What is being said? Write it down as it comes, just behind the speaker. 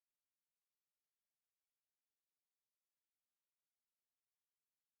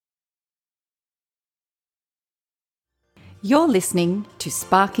You're listening to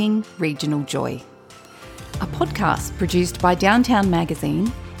Sparking Regional Joy, a podcast produced by Downtown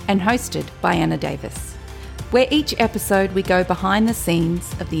Magazine and hosted by Anna Davis, where each episode we go behind the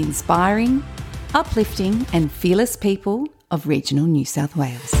scenes of the inspiring, uplifting and fearless people of regional New South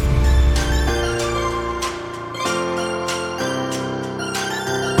Wales.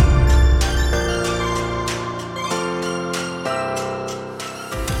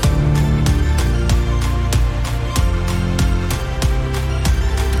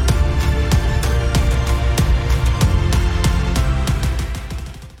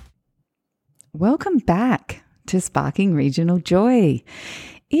 Welcome back to Sparking Regional Joy.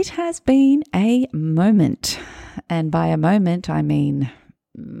 It has been a moment, and by a moment I mean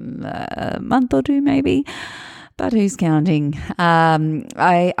a month or two maybe, but who's counting?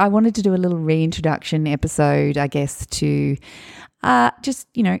 I wanted to do a little reintroduction episode, I guess, to just,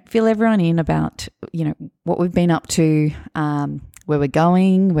 fill everyone in about, what we've been up to, where we're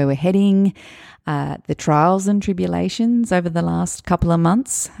going, where we're heading, the trials and tribulations over the last couple of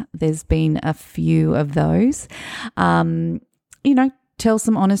months. There's been a few of those. Tell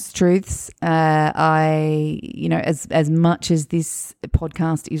some honest truths. As much as this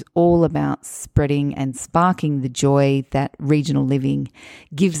podcast is all about spreading and sparking the joy that regional living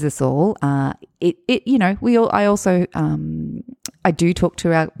gives us all, I do talk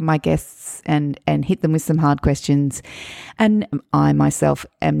to my guests and hit them with some hard questions, and I myself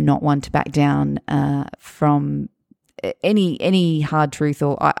am not one to back down from any hard truth,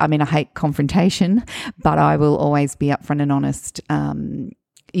 or I hate confrontation, but I will always be upfront and honest.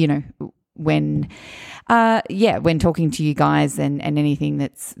 When talking to you guys and anything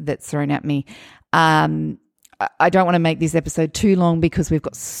that's thrown at me. I don't want to make this episode too long because we've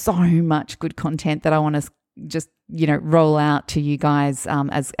got so much good content that I want to just roll out to you guys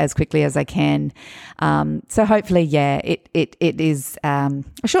as quickly as I can. So hopefully, it is a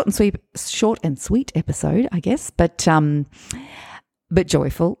short and sweet episode, I guess, but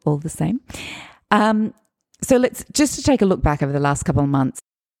joyful all the same. So let's just to take a look back over the last couple of months.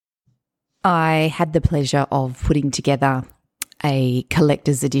 I had the pleasure of putting together a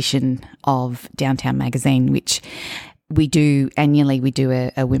collector's edition of Downtown Magazine, which we do annually. We do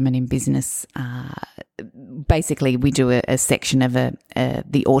a Women in Business. Basically, we do a section of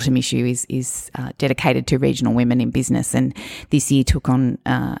the autumn issue is dedicated to regional women in business, and this year took on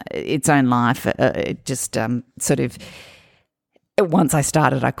its own life. Once I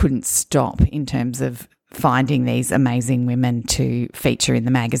started, I couldn't stop in terms of finding these amazing women to feature in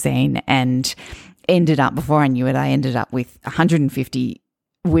the magazine, and ended up, before I knew it, I ended up with 150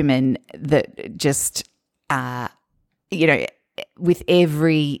 women that just, with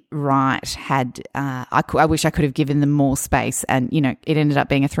every right had, I wish I could have given them more space, and, it ended up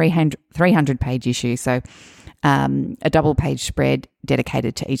being a 300-page issue. So a double-page spread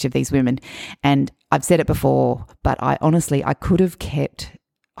dedicated to each of these women. And I've said it before, but I could have kept,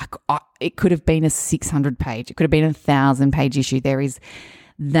 it could have been a 600-page, it could have been a 1,000-page issue. There is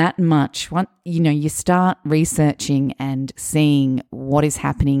that much. You start researching and seeing what is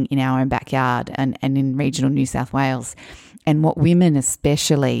happening in our own backyard and in regional New South Wales, and what women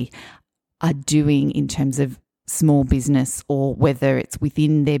especially are doing in terms of small business, or whether it's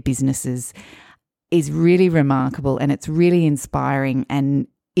within their businesses, is really remarkable, and it's really inspiring, and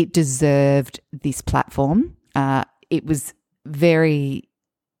it deserved this platform. It was very,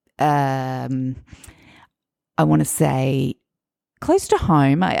 I want to say, close to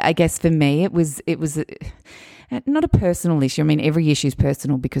home. I guess for me, it was not a personal issue. Every issue is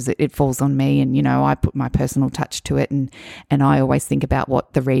personal because it falls on me, and I put my personal touch to it, and I always think about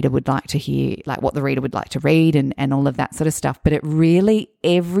what the reader would like to hear, like what the reader would like to read, and all of that sort of stuff. But it really,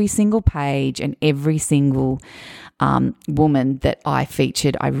 every single page and every single woman that I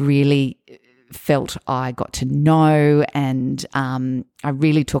featured, I really felt I got to know, and I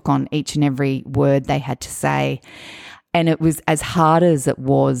really took on each and every word they had to say. And it was as hard as it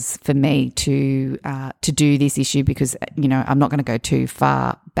was for me to do this issue, because I'm not going to go too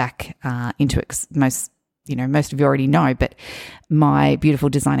far back into it, 'cause most of you already know. But my beautiful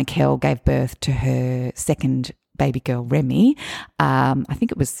designer Kel gave birth to her second baby girl, Remy. I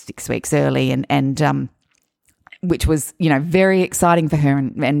think it was 6 weeks early, and which was, very exciting for her,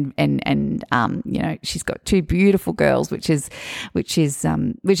 and she's got two beautiful girls, which is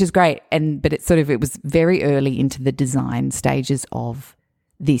great. But it was very early into the design stages of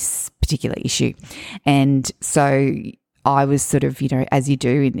this particular issue, and so I was sort of, as you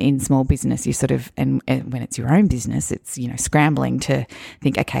do in small business, you sort of, and when it's your own business, it's, scrambling to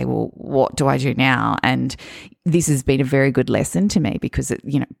think, okay, well, what do I do now? And this has been a very good lesson to me, because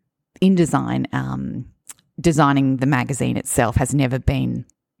in design, designing the magazine itself has never been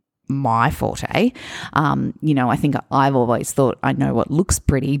my forte. I think I've always thought I know what looks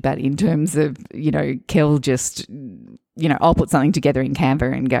pretty, but in terms of, Kel just, I'll put something together in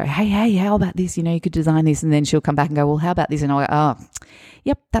Canva and go, hey, how about this? You could design this. And then she'll come back and go, well, how about this? And I'll go, oh,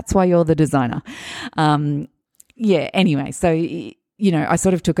 yep, that's why you're the designer. Anyway, so, I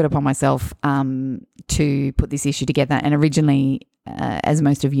sort of took it upon myself to put this issue together. And originally, as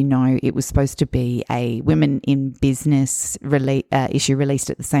most of you know, it was supposed to be a Women in Business issue released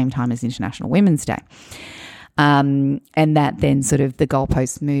at the same time as International Women's Day. And that then sort of the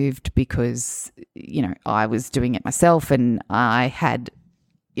goalposts moved because, I was doing it myself and I had,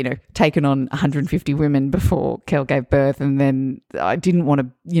 taken on 150 women before Kel gave birth. And then I didn't want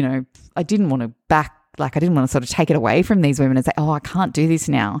to, I didn't want to sort of take it away from these women and say, oh, I can't do this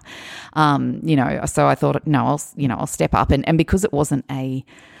now. So I thought, no, I'll step up. And because it wasn't a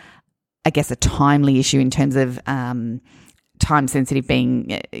timely issue in terms of time sensitive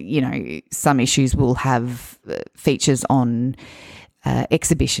being, some issues will have features on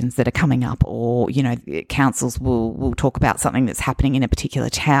exhibitions that are coming up, or, councils will talk about something that's happening in a particular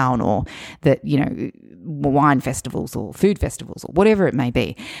town, or that, wine festivals or food festivals or whatever it may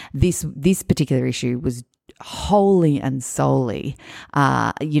be. This particular issue was wholly and solely,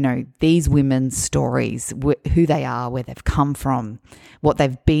 these women's stories, who they are, where they've come from, what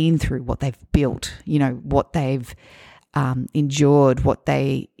they've been through, what they've built, what they've endured,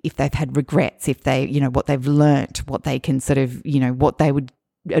 if they've had regrets, if they, what they've learnt, what they can sort of, what they would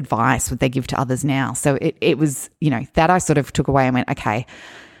advice would they give to others now. So it was, that I sort of took away and went, okay,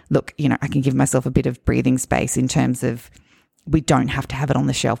 look, I can give myself a bit of breathing space in terms of we don't have to have it on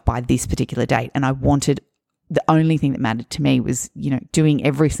the shelf by this particular date. And I wanted, the only thing that mattered to me was, doing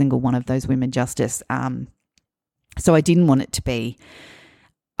every single one of those women justice. So I didn't want it to be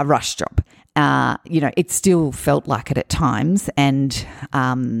a rush job. It still felt like it at times. And,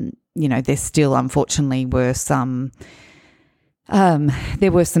 there still unfortunately were some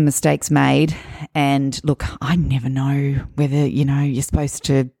mistakes made. And look, I never know whether, you're supposed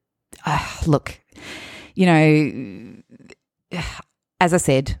to, as I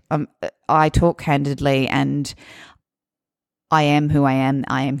said, I talk candidly and I am who I am.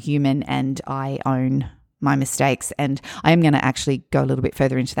 I am human and I own my mistakes. And I am going to actually go a little bit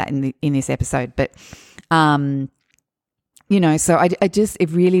further into that in this episode. But, so I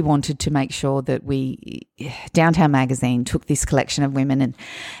really wanted to make sure that Downtown Magazine took this collection of women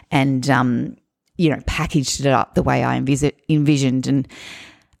and packaged it up the way I envisioned. And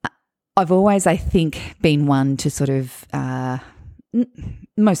I've always, I think, been one to sort of,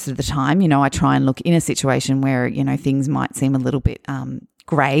 most of the time, I try and look in a situation where, things might seem a little bit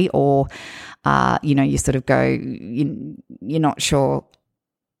grey, or, you sort of go, you're not sure.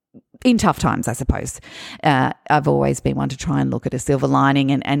 In tough times, I suppose, I've always been one to try and look at a silver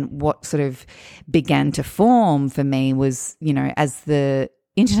lining. And what sort of began to form for me was, as the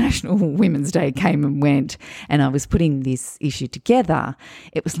International Women's Day came and went and I was putting this issue together,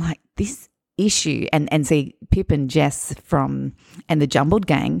 it was like this issue and see Pip and Jess and the Jumbled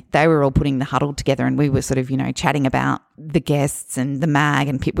Gang, they were all putting the huddle together and we were sort of, chatting about the guests and the mag,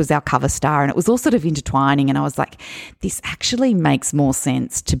 and Pip was our cover star, and it was all sort of intertwining, and I was like, this actually makes more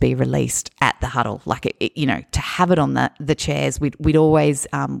sense to be released at the huddle, like to have it on the chairs. We'd always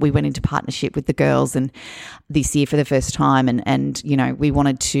we went into partnership with the girls, and this year for the first time, and we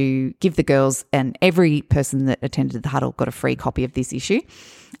wanted to give the girls, and every person that attended the huddle got a free copy of this issue.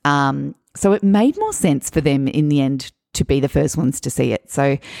 So it made more sense for them in the end to be the first ones to see it.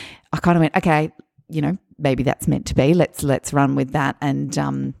 So I kind of went, okay, maybe that's meant to be. Let's run with that.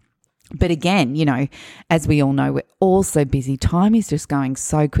 And but again, as we all know, we're all so busy. Time is just going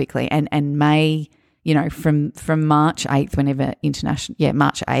so quickly. And May, from March 8th,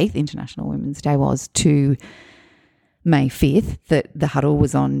 March 8th, International Women's Day was, to May 5th, that the huddle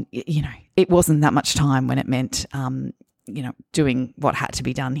was on. It wasn't that much time when it meant doing what had to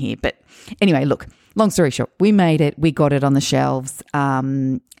be done here. But anyway, look, long story short, we made it, we got it on the shelves,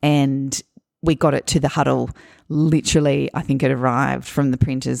 and we got it to the huddle. Literally, I think it arrived from the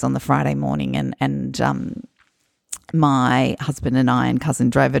printers on the Friday morning, and my husband and I and cousin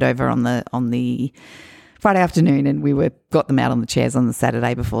drove it over on the Friday afternoon, and we got them out on the chairs on the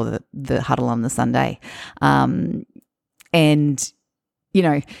Saturday before the huddle on the Sunday.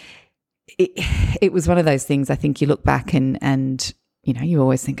 It was one of those things. I think you look back and you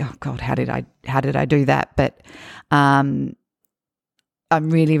always think, oh God, how did I do that? But I'm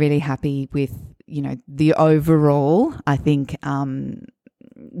really, really happy with the overall. I think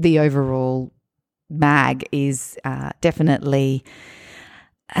the overall mag is definitely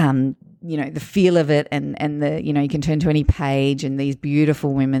the feel of it, and the, you can turn to any page and these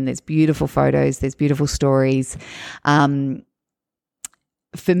beautiful women, there's beautiful photos, there's beautiful stories. For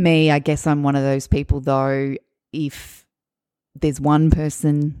me, I guess I'm one of those people, though, if there's one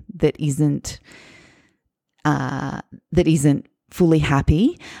person that isn't fully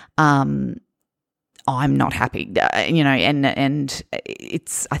happy, I'm not happy, and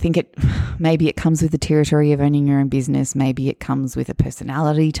it's, I think maybe it comes with the territory of owning your own business. Maybe it comes with a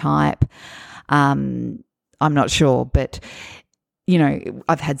personality type. I'm not sure, but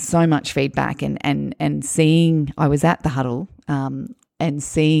I've had so much feedback and seeing, I was at the huddle, and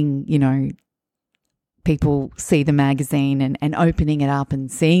seeing, people see the magazine and opening it up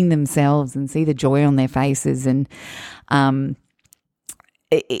and seeing themselves and see the joy on their faces. And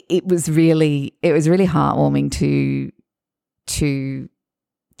it was really heartwarming to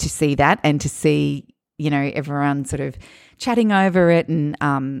see that, and to see, everyone sort of chatting over it and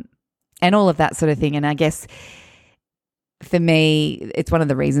all of that sort of thing. And I guess for me, it's one of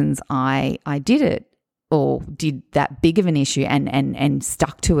the reasons I did it, or did that big of an issue and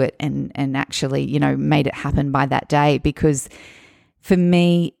stuck to it and actually, made it happen by that day. Because for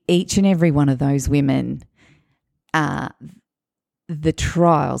me, each and every one of those women, the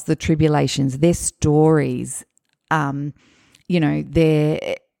trials, the tribulations, their stories, how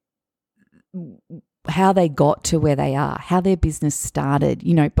they got to where they are, how their business started,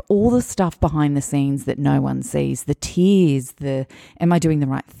 all the stuff behind the scenes that no one sees, the tears, the am I doing the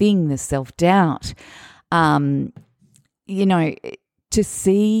right thing, the self-doubt, to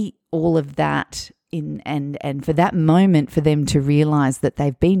see all of that and for that moment for them to realize that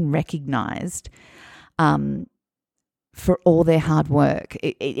they've been recognized for all their hard work,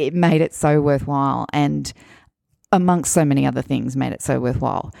 it made it so worthwhile, and amongst so many other things made it so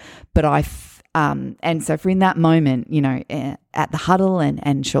worthwhile. But and so for in that moment, at the huddle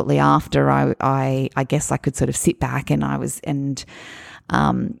and shortly after, I guess I could sort of sit back, and I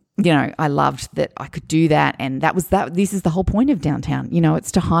loved that I could do that. And this is the whole point of Downtown,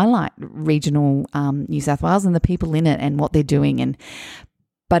 it's to highlight regional New South Wales and the people in it and what they're doing.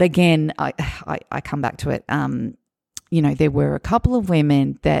 But again, I come back to it. There were a couple of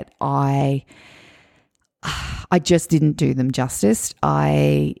women that I just didn't do them justice.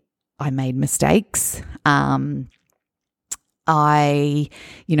 I made mistakes. InDesign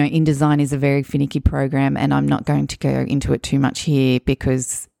is a very finicky program, and I'm not going to go into it too much here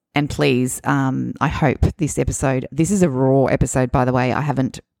because, and please, I hope this is a raw episode, by the way. I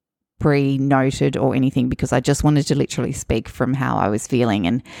haven't pre-noted or anything because I just wanted to literally speak from how I was feeling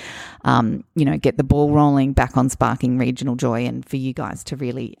and, get the ball rolling back on sparking regional joy, and for you guys to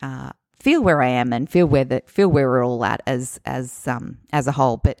really feel where I am and feel where we're all at as a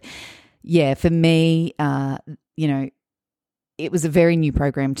whole. But yeah, for me, it was a very new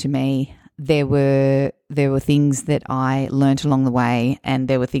program to me. There were things that I learnt along the way, and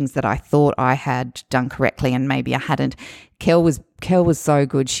there were things that I thought I had done correctly and maybe I hadn't. Kel was so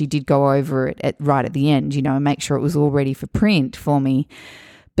good. She did go over it right at the end, and make sure it was all ready for print for me.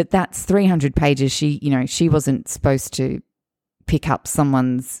 But that's 300 pages. She wasn't supposed to pick up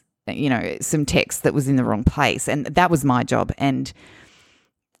someone's, some text that was in the wrong place, and that was my job. And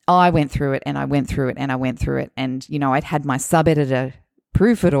I went through it, and I went through it, and I went through it, and I'd had my sub-editor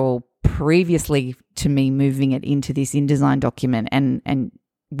proof it all previously to me moving it into this InDesign document, and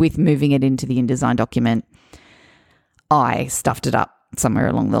with moving it into the InDesign document, I stuffed it up somewhere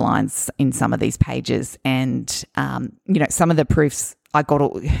along the lines in some of these pages, and some of the proofs I got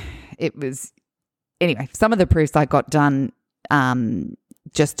some of the proofs I got done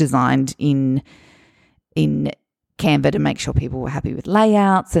just designed in Canva to make sure people were happy with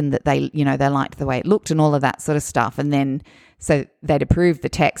layouts and that they liked the way it looked and all of that sort of stuff. And then so they'd approved the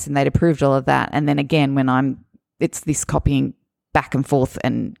text and they'd approved all of that. And then again, when it's this copying back and forth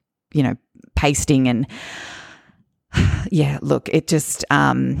and, pasting and yeah, look, it just,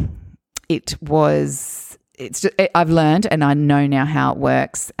 I've learned and I know now how it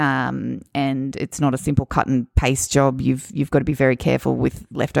works. And it's not a simple cut and paste job. You've got to be very careful with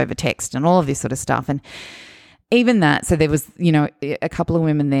leftover text and all of this sort of stuff. And even that, so there was, a couple of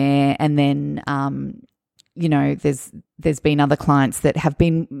women there, and then, there's been other clients that have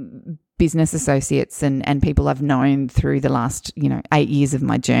been business associates and people I've known through the last, 8 years of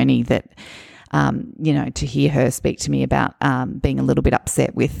my journey that, to hear her speak to me about being a little bit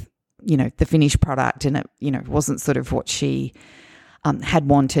upset with, the finished product, and it wasn't sort of what she had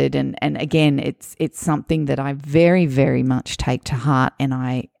wanted. And again, it's something that I very, very much take to heart, and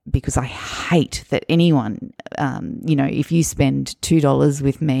I because I hate that anyone, if you spend $2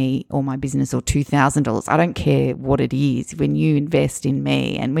 with me or my business or $2,000, I don't care what it is, when you invest in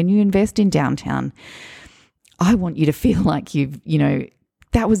me and when you invest in Downtown, I want you to feel like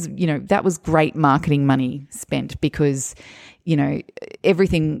that was great marketing money spent, because,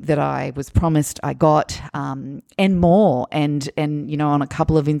 everything that I was promised I got, and more. And on a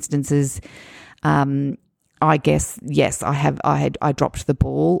couple of instances, I guess, yes, I dropped the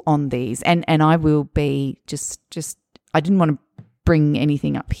ball on these, and I will be just I didn't want to bring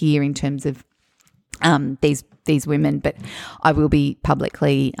anything up here in terms of these women, but I will be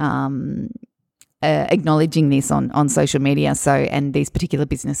publicly acknowledging this on social media. So, and these particular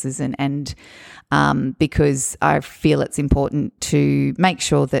businesses, and because I feel it's important to make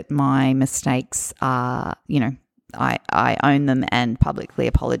sure that my mistakes are, I own them and publicly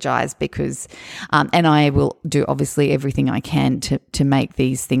apologise, because, and I will do obviously everything I can to make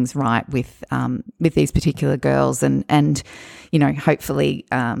these things right with these particular girls, and hopefully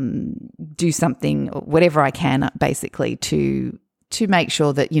do something, whatever I can, basically to make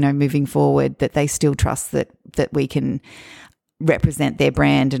sure that moving forward that they still trust that we can represent their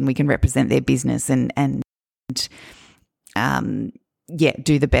brand and we can represent their business and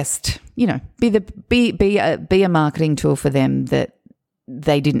do the best, be a marketing tool for them that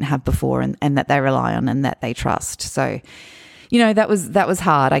they didn't have before, and that they rely on and that they trust. So, that was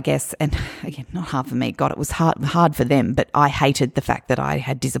hard, I guess. And again, not hard for me. God, it was hard for them, but I hated the fact that I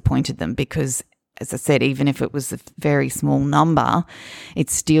had disappointed them, because, as I said, even if it was a very small number, it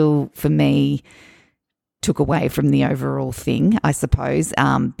still, for me, took away from the overall thing, I suppose,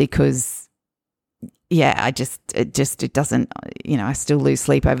 because it doesn't, I still lose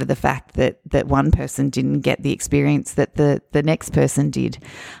sleep over the fact that one person didn't get the experience that the next person did.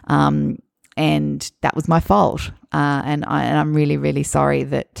 And that was my fault. And I'm really, really sorry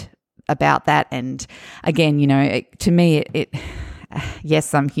about that. And again, to me,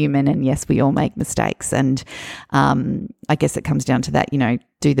 yes, I'm human, and yes, we all make mistakes. And I guess it comes down to that,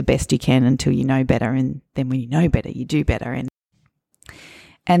 do the best you can until you know better. And then when you know better, you do better.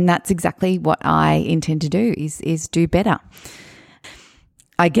 And that's exactly what I intend to do, is do better.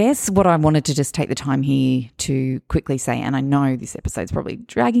 I guess what I wanted to just take the time here to quickly say, and I know this episode's probably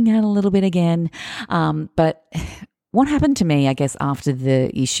dragging out a little bit again, but what happened to me, I guess, after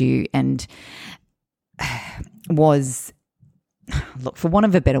the issue and was, look, for want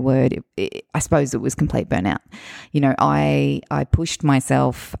of a better word, I suppose it was complete burnout. I pushed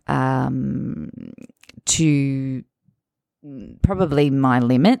myself to probably my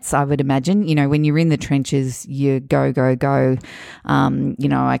limits, I would imagine. When you're in the trenches, you go.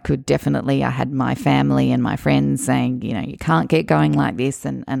 I could definitely, I had my family and my friends saying, you can't get going like this.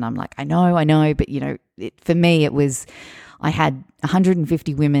 And I'm like, I know. But, for me, it was, I had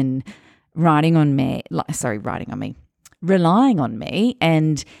 150 women relying on me.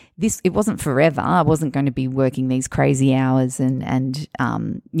 And it wasn't forever. I wasn't going to be working these crazy hours and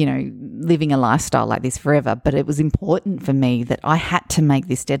living a lifestyle like this forever. But it was important for me that I had to make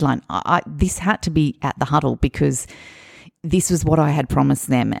this deadline. This had to be at the huddle, because this was what I had promised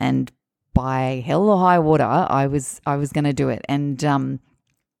them. And by hell or high water, I was going to do it. And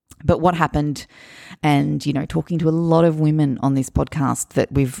but what happened, and talking to a lot of women on this podcast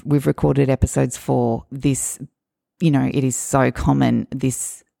that we've recorded episodes for, this, it is so common,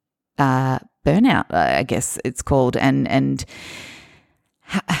 this burnout, I guess it's called, and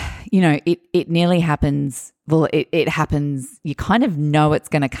it nearly happens. Well, it happens. You kind of know it's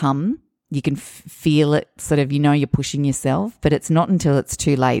going to come. You can feel it, sort of. You're pushing yourself, but it's not until it's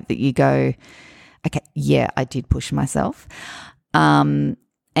too late that you go, okay, yeah, I did push myself.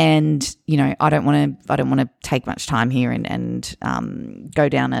 And, I don't want to take much time here and go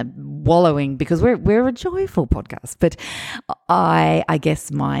down a wallowing, because we're a joyful podcast. But I guess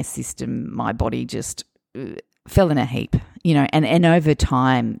my system, my body just fell in a heap, and over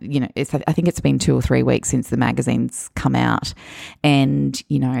time, I think it's been 2 or 3 weeks since the magazine's come out. And,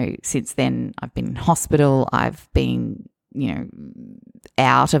 since then I've been in hospital. I've been,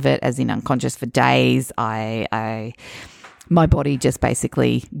 out of it, as in unconscious, for days. My body just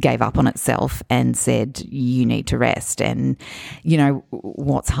basically gave up on itself and said, you need to rest. And,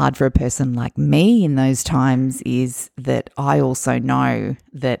 what's hard for a person like me in those times is that I also know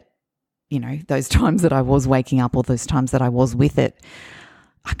that, those times that I was waking up, or those times that I was with it,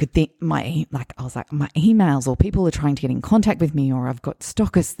 I could think my emails, or people are trying to get in contact with me, or I've got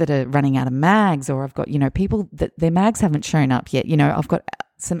stockists that are running out of mags, or I've got, people that their mags haven't shown up yet. I've got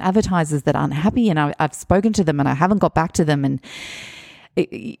some advertisers that aren't happy, and I've spoken to them and I haven't got back to them. And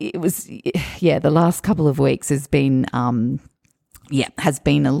it was, the last couple of weeks has been has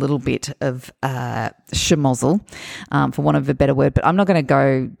been a little bit of schmozzle, for want of a better word. But I'm not going to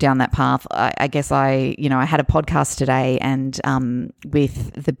go down that path. I guess I had a podcast today and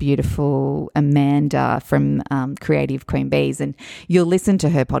with the beautiful Amanda from Creative Queen Bees, and you'll listen to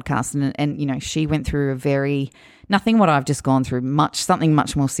her podcast, and she went through nothing what I've just gone through, something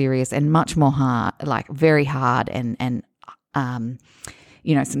much more serious and much more hard, like very hard, and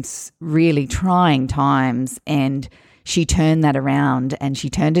some really trying times, and she turned that around and she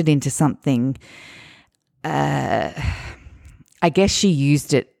turned it into something, I guess she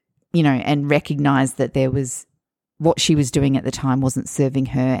used it, and recognized that there was what she was doing at the time wasn't serving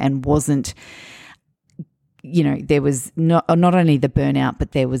her and wasn't, there was not only the burnout,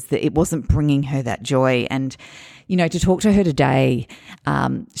 but it wasn't bringing her that joy. And, to talk to her today,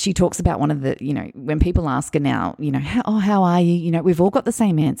 she talks about one of the, when people ask her now, how are you? We've all got the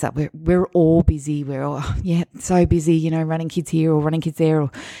same answer. We're all busy. We're all, so busy, running kids here or running kids there,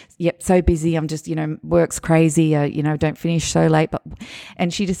 or, so busy. I'm just, work's crazy, don't finish so late.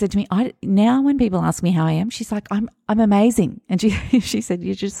 And she just said to me, now when people ask me how I am, she's like, I'm amazing. And she said,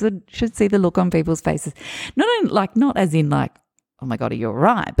 you just should see the look on people's faces. Not as in like, oh my God, are you all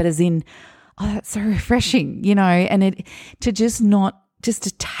right? But as in, oh, that's so refreshing, and to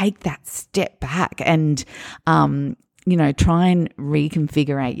take that step back and, try and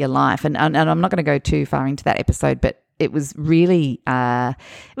reconfigure your life. And I'm not going to go too far into that episode, but it was really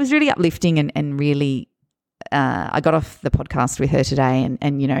uplifting and really, I got off the podcast with her today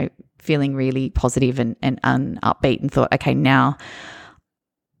and feeling really positive and upbeat, and thought, okay, now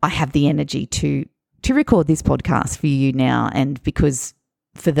I have the energy to record this podcast for you now. And because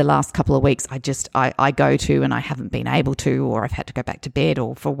for the last couple of weeks, I go to and I haven't been able to, or I've had to go back to bed,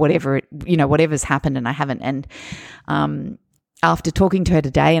 or for whatever's happened, and I haven't. And after talking to her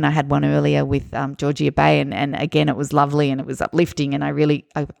today, and I had one earlier with Georgia Bay, and again, it was lovely and it was uplifting, and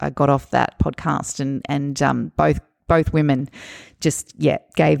I got off that podcast, and both women just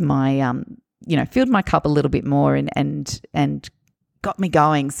gave my filled my cup a little bit more and got me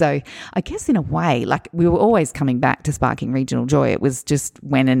going. So I guess in a way, like, we were always coming back to Sparking Regional Joy. It was just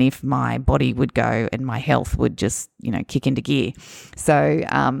when and if my body would go and my health would just, kick into gear. So,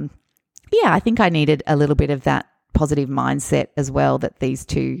 I think I needed a little bit of that positive mindset as well that these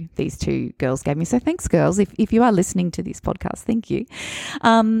two girls gave me. So thanks, girls. If you are listening to this podcast, thank you.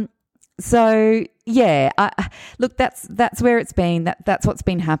 Look, that's where it's been. That's what's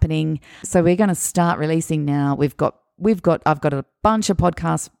been happening. So we're going to start releasing now. I've got a bunch of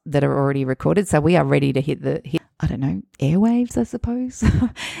podcasts that are already recorded, so we are ready to hit airwaves, I suppose.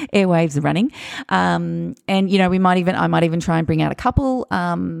 Airwaves are running. And I might even try and bring out a couple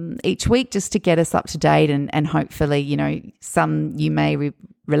each week just to get us up to date, and hopefully, some you may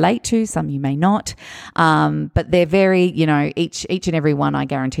relate to, some you may not. But they're very, each and every one, I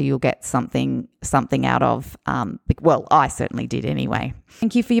guarantee you'll get something out of. Well, I certainly did anyway.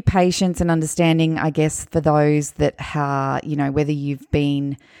 Thank you for your patience and understanding, I guess, for those that are, whether you've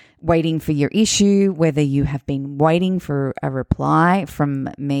been waiting for your issue, whether you have been waiting for a reply from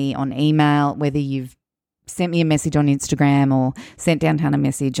me on email, whether you've sent me a message on Instagram or sent Downtown a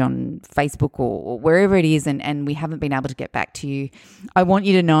message on Facebook or wherever it is, and we haven't been able to get back to you. I want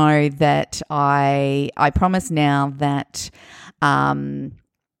you to know that I promise now that,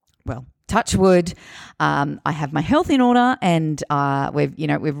 touch wood, I have my health in order, and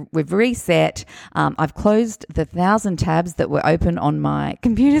we've reset. I've closed the 1,000 tabs that were open on my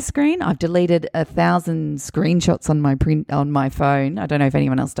computer screen. I've deleted 1,000 screenshots on my phone. I don't know if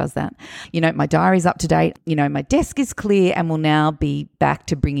anyone else does that. My diary's up to date. My desk is clear, and will now be back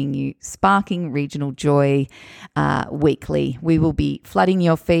to bringing you Sparking Regional Joy weekly. We will be flooding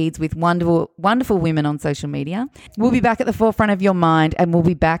your feeds with wonderful, wonderful women on social media. We'll be back at the forefront of your mind, and we'll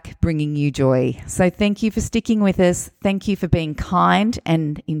be back bringing you joy. So thank you for sticking with us. Thank you for being kind,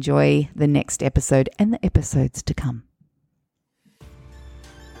 and enjoy the next episode and the episodes to come.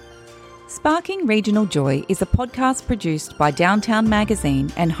 Sparking Regional Joy is a podcast produced by Downtown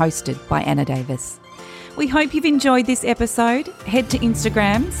Magazine and hosted by Anna Davis. We hope you've enjoyed this episode. Head to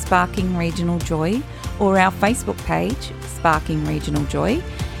Instagram, Sparking Regional Joy, or our Facebook page, Sparking Regional Joy,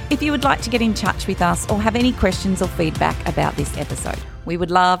 if you would like to get in touch with us or have any questions or feedback about this episode. We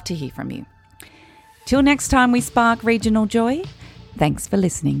would love to hear from you. Till next time we spark regional joy, thanks for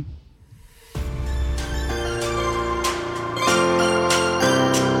listening.